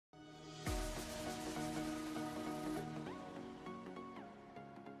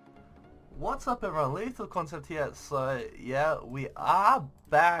What's up everyone, Lethal Concept here. So yeah, we are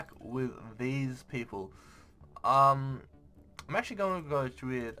back with these people. I'm actually going to go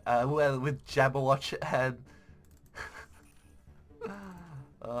with Jabberwatch and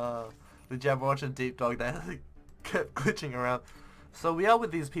with Jabberwatch and Deep Dog. They kept glitching around. So we are with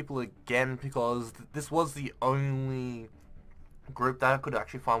these people again because this was the only group that I could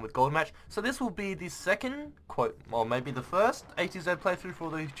actually find with gold match. So this will be the second quote, or maybe the first A to Z playthrough for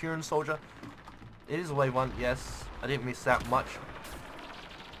the Turian Soldier. It is a wave 1, yes. I didn't miss that much.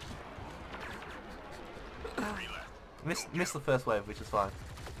 Missed the first wave, which is fine.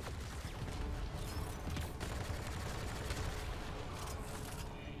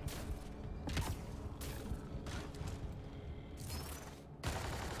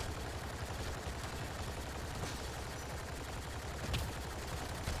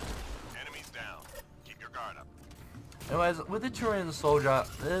 Anyways, with the Turian Soldier,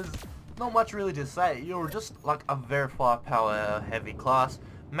 there's not much really to say. You're just like a very firepower heavy class,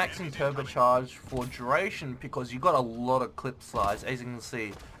 maxing turbocharge for duration because you got a lot of clip size, as you can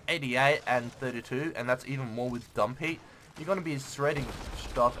see, 88 and 32, and that's even more with dump heat. You're going to be shredding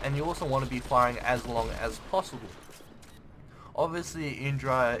stuff, and you also want to be firing as long as possible. Obviously,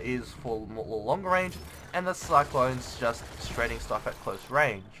 Indra is for longer range, and the Cyclone's just shredding stuff at close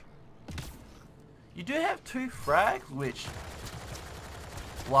range. You do have 2 frags, which,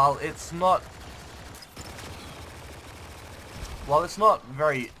 while it's not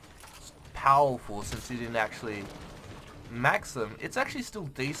very powerful since you didn't actually max them, it's actually still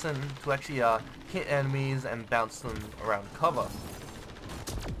decent to actually hit enemies and bounce them around cover.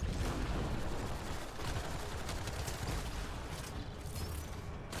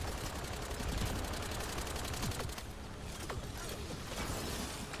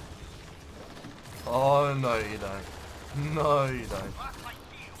 Oh, no you don't. No you don't.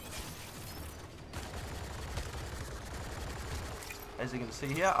 As you can see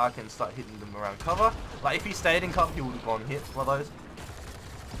here, I can start hitting them around cover. Like, if he stayed in cover, he would have gone hit by those.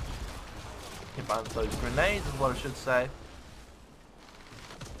 Hit by those grenades is what I should say.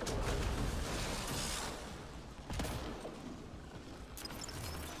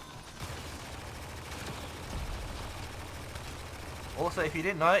 Also, if you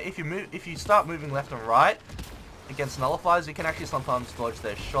didn't know, if you start moving left and right against nullifiers, you can actually sometimes dodge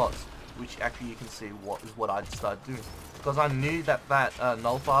their shots, which actually you can see what I started doing. Because I knew that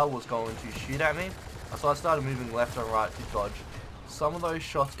nullifier was going to shoot at me, so I started moving left and right to dodge some of those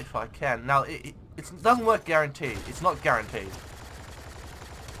shots if I can. Now, it doesn't work guaranteed. It's not guaranteed.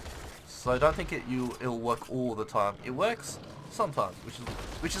 So don't think it'll work all the time. It works sometimes,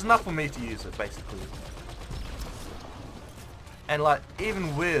 which is enough for me to use it, basically. And like,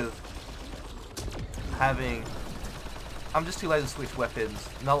 even with having, I'm just too lazy to switch weapons.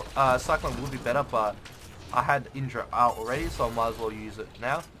 No, Cyclone would be better, but I had Indra out already, so I might as well use it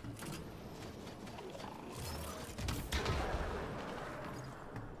now.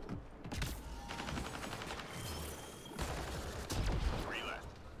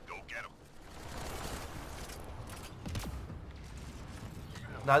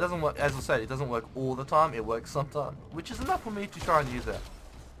 Now, it doesn't work, as I said, it doesn't work all the time, it works sometimes, which is enough for me to try and use it.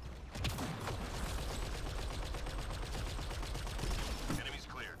 Enemies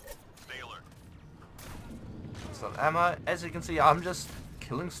cleared. Stay alert. Some ammo. As you can see, I'm just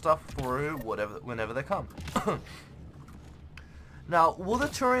killing stuff through whenever they come. Now, will the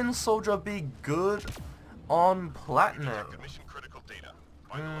Turian Soldier be good on Platinum?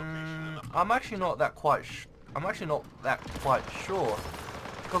 I'm actually not that quite sure.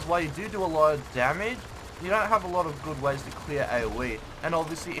 Because while you do a lot of damage, you don't have a lot of good ways to clear AoE. And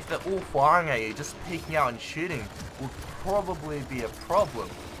obviously, if they're all firing at you, just peeking out and shooting would probably be a problem.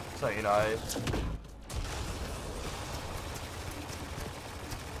 So, you know.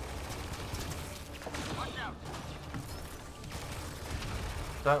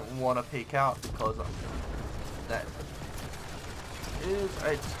 Don't want to peek out because that is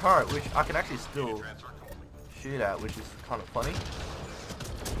a turret, which I can actually still shoot at, which is kind of funny.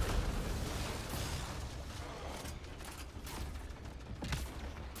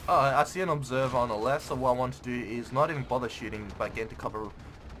 Oh, I see an observer on the left, so what I want to do is not even bother shooting, but get into cover.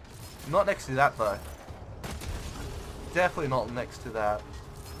 Not next to that though. Definitely not next to that.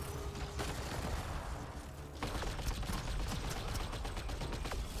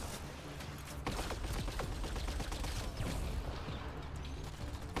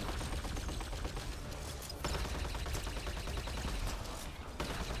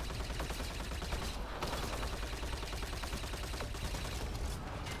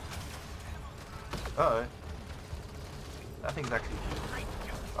 Uh-oh. That thing's actually...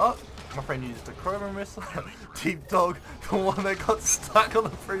 Oh! My friend used the Chroma missile. Deep Dog, the one that got stuck on the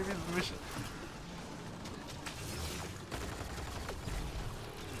previous mission.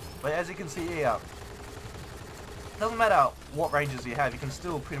 But as you can see here, doesn't matter what ranges you have, you can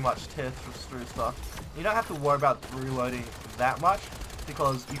still pretty much tear through stuff. You don't have to worry about reloading that much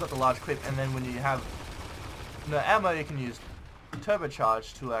because you got the large clip, and then when you have no ammo, you can use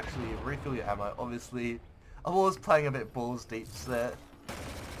turbocharge to actually refill your ammo. Obviously, I was playing a bit balls deep there.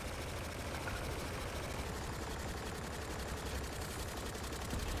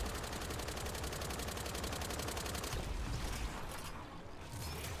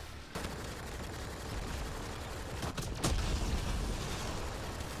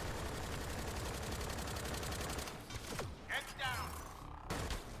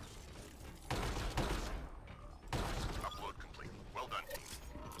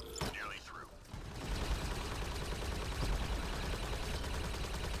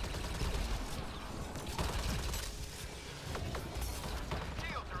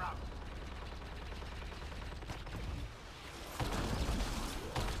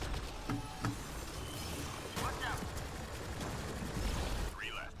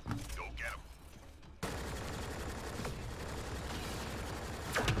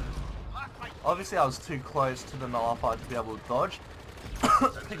 Obviously I was too close to the nullifier to be able to dodge,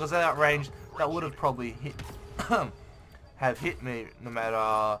 because at that range, that would have probably hit me no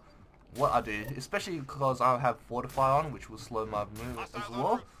matter what I do, especially because I have Fortify on, which will slow my movement as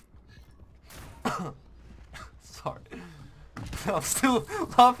well. Sorry. I'm still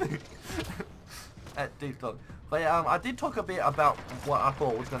laughing at Deep Dog. But I did talk a bit about what I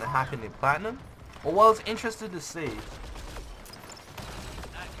thought was going to happen in Platinum, or what I was interested to see.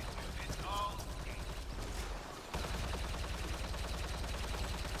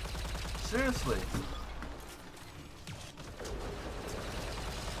 Seriously.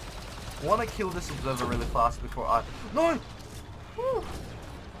 I want to kill this observer really fast before I... No! Woo.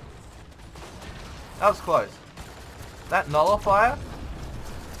 That was close. That nullifier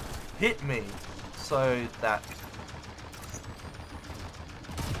hit me so that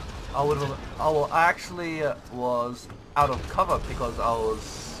I actually was out of cover because I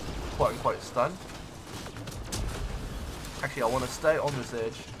was quote unquote stunned. Actually, I want to stay on this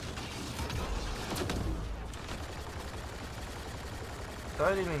edge.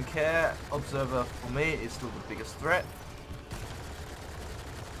 Don't even care. Observer for me is still the biggest threat.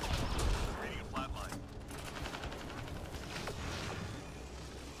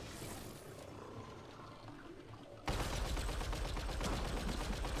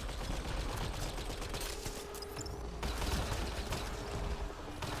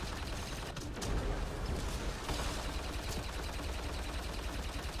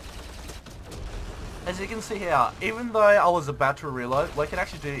 As you can see here, even though I was about to reload, what I can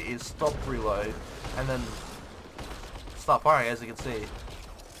actually do is stop reload and then start firing. As you can see,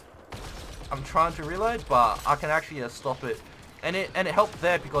 I'm trying to reload, but I can actually stop it, and it helped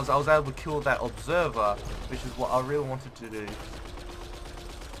there because I was able to kill that observer, which is what I really wanted to do.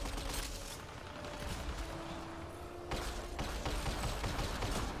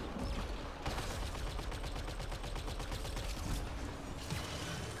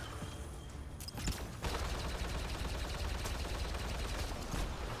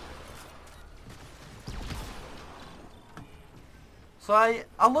 So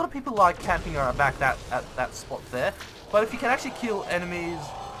a lot of people like camping around back at that spot there, but if you can actually kill enemies...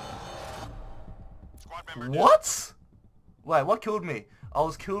 What? Wait, what killed me? I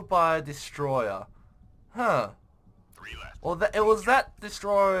was killed by a destroyer. Huh. Well, it was that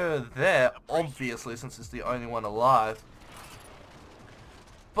destroyer there, obviously, since it's the only one alive.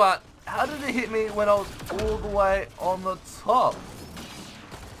 But how did it hit me when I was all the way on the top?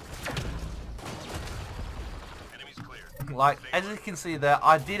 Like, as you can see there,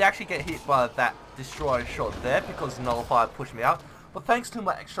 I did actually get hit by that destroyer shot there because Nullifier pushed me out. But thanks to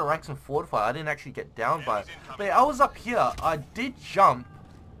my extra ranks and Fortify, I didn't actually get down by it. But yeah, I was up here, I did jump,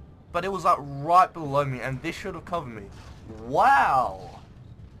 but it was like right below me, and this should have covered me. Wow!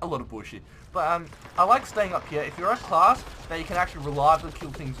 A lot of bullshit. But I like staying up here. If you're a class that you can actually reliably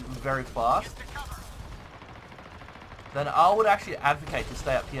kill things very fast, then I would actually advocate to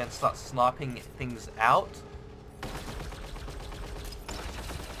stay up here and start sniping things out.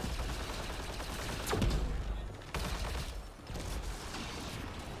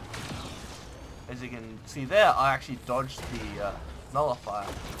 As you can see there, I actually dodged the nullifier.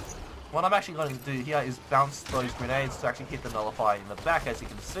 What I'm actually going to do here is bounce those grenades to actually hit the nullifier in the back, as you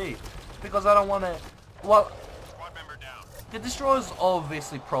can see. Because I don't want to... Well, the destroyer is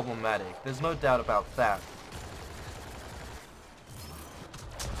obviously problematic. There's no doubt about that.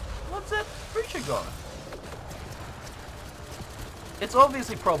 What? that breacher go? It's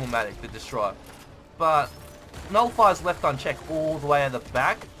obviously problematic, the destroy, but nullifiers left unchecked all the way at the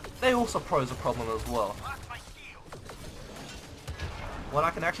back, they also pose a problem as well. What I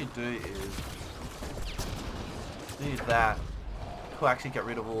can actually do is do that to actually get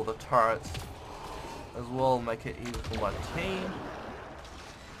rid of all the turrets as well, make it easy for my team.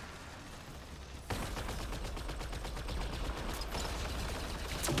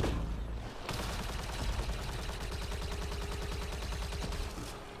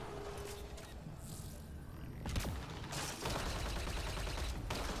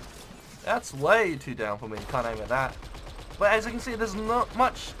 That's way too down for me, can't aim at that. But as you can see, there's not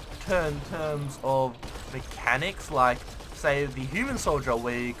much in terms of mechanics, like say the human soldier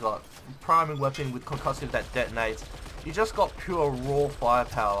where you got priming weapon with concussive that detonates. You just got pure raw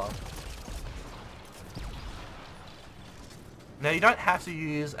firepower. Now you don't have to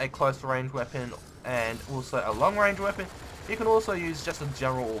use a close range weapon and also a long range weapon. You can also use just a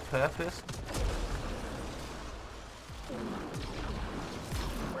general all purpose.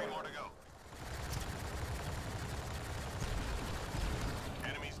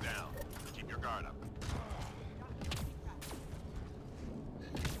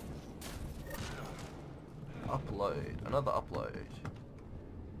 Upload, another upload.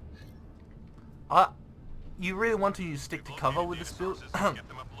 You really want to use stick to cover with this build?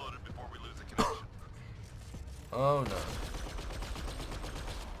 Oh no.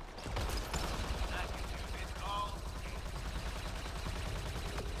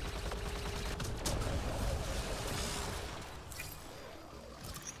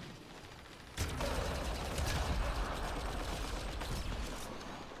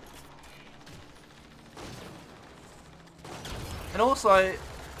 And also,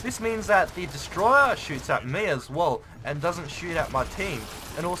 this means that the destroyer shoots at me as well and doesn't shoot at my team,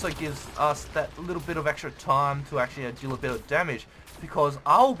 and also gives us that little bit of extra time to actually deal a bit of damage, because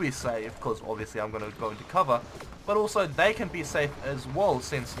I'll be safe, because obviously I'm going to go into cover, but also they can be safe as well,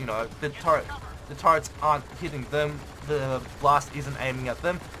 since, you know, the turrets aren't hitting them, the blast isn't aiming at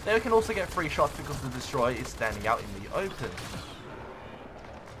them. They can also get free shots because the destroyer is standing out in the open.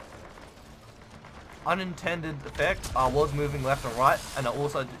 Unintended effect, I was moving left and right, and I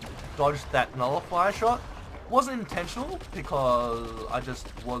also dodged that nullifier shot. Wasn't intentional, because I just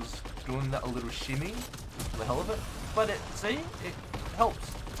was doing that a little shimmy for the hell of it. But it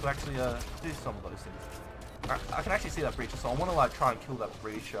helps to actually do some of those things. I can actually see that breacher, so I want to like try and kill that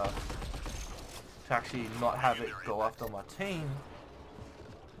breacher to actually not have it go after my team.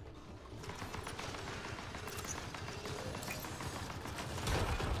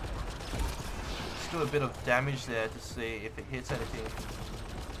 Do a bit of damage there to see if it hits anything.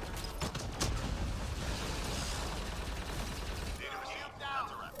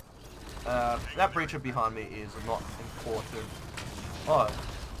 That breacher behind me is not important. Oh,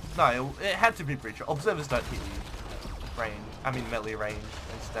 no, it had to be breacher. Observers don't hit you. Melee range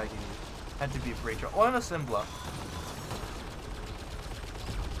and stagger you. Had to be a breacher or an assembler.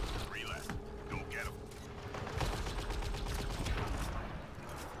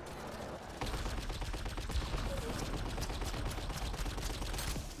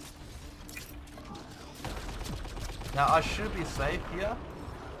 Now I should be safe here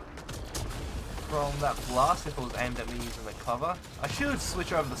from that blast if it was aimed at me using the cover. I should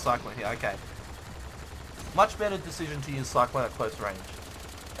switch over the Cyclone here, okay. Much better decision to use Cyclone at close range.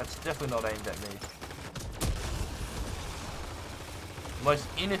 That's definitely not aimed at me. The most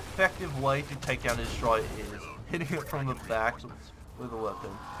ineffective way to take down a destroyer is hitting it from the back with a weapon.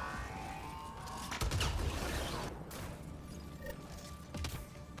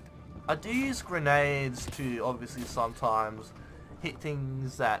 I do use grenades to obviously sometimes hit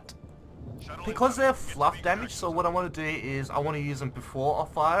things that, because they're fluff damage, so what I want to do is I want to use them before a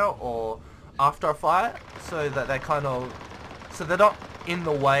fire or after a fire, so that they're not in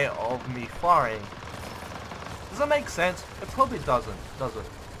the way of me firing. Does that make sense? It probably doesn't, does it?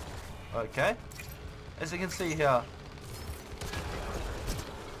 Okay. As you can see here.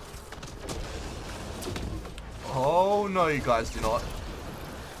 Oh no, you guys do not.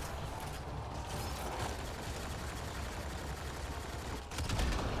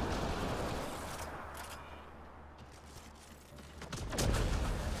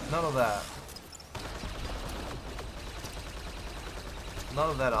 None of that. None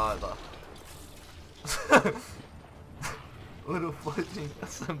of that either. Little floating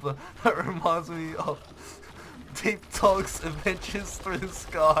assembler that reminds me of Deep Dog's adventures through the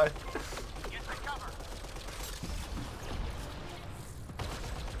sky.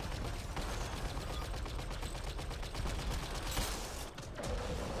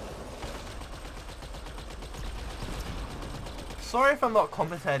 sorry if I'm not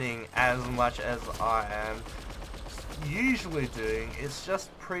commentating as much as I am usually doing. It's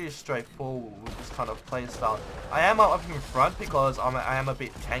just pretty straightforward with this kind of playstyle. I am up in front because I am a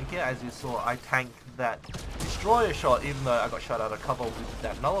bit tankier. As you saw, I tanked that destroyer shot even though I got shot out of cover with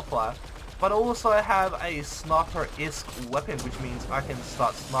that nullifier. But I also have a sniper-esque weapon, which means I can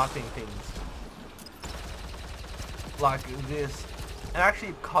start sniping things like this and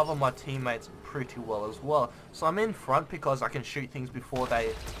actually cover my teammates pretty well as well. So I'm in front because I can shoot things before they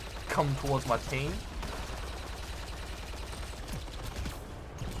come towards my team.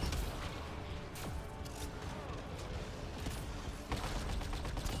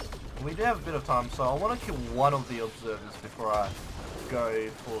 We do have a bit of time, so I want to kill one of the observers before I go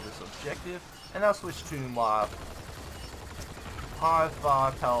for this objective, and I'll switch to my high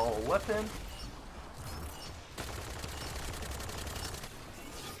firepower weapon.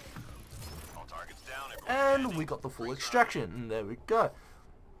 And we got the full extraction, and there we go.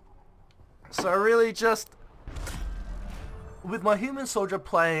 So really just, with my human soldier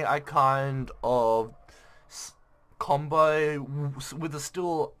playing a kind of combo with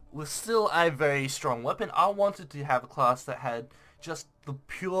still a very strong weapon, I wanted to have a class that had just the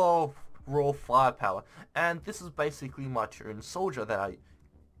pure raw firepower, and this is basically my Turian Soldier that I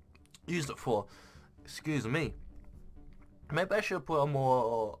used it for. Excuse me. Maybe I should put a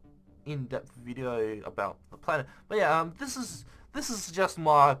more in-depth video about the planet. But yeah, this is just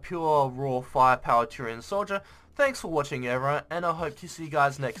my pure raw firepower Turian Soldier. Thanks for watching, everyone, and I hope to see you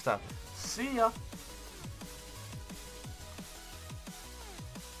guys next time. See ya.